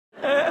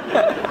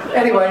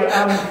Anyway,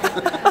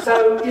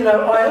 so, you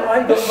know,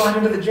 I got right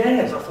into the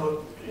jazz. I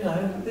thought, you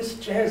know, this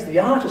jazz, the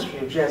artistry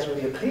of jazz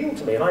really appealed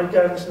to me. And I'd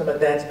go and listen to my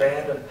dad's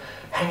band and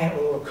hang out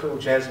with all the cool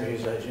jazz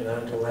musicians, you know,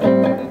 until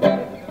then.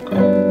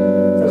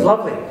 It was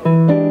lovely.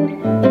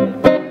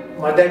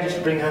 My dad used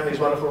to bring home these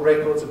wonderful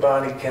records of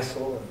Barney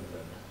Kessel and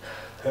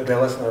Herb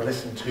Ellis, and I'd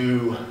listen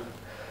to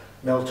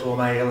Mel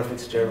Torme, Ella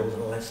Fitzgerald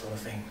and all that sort of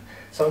thing.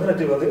 So I'm going to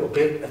do a little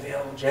bit of the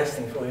old jazz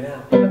thing for you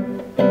now.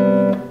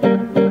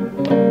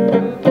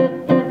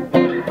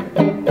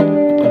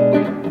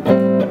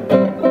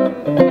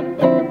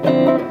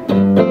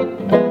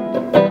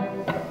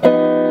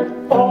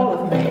 All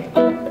of me,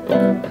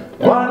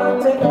 why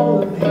not take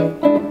all of me?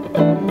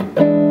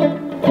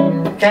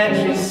 Can't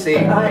you see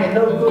I ain't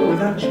no good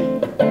without you?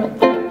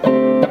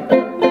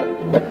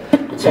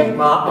 Take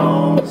my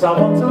arms, I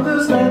want to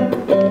lose them.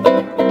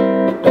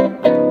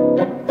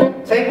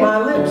 Take my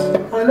lips,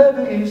 I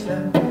never use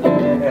them.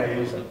 Yeah, I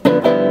use them.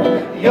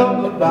 Your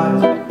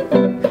goodbyes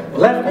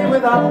left me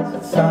with eyes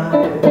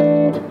inside.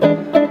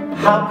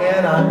 How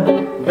can I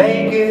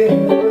make it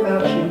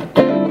without you?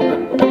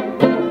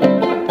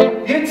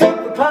 You took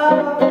the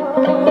power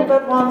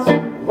that once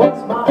was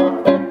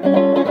mine.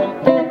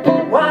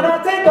 Why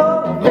not take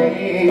all of me?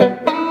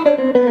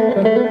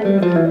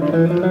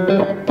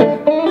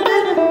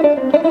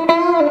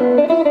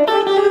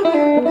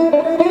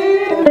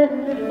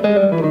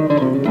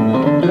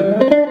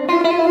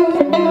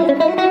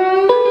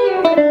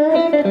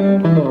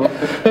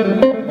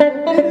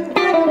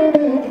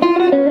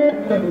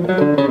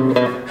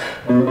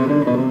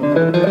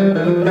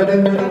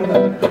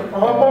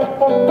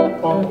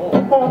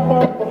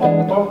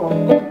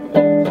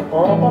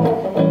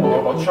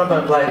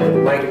 Trombone player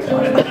late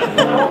tonight.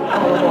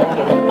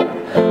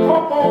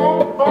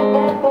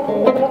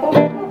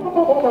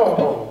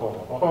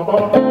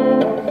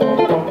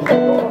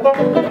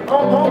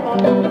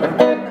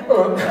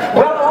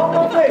 Well, all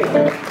of me,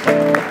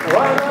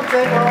 why not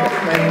take all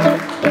of me?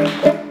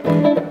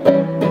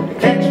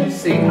 Can't you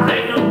see I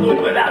ain't no good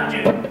without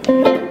you?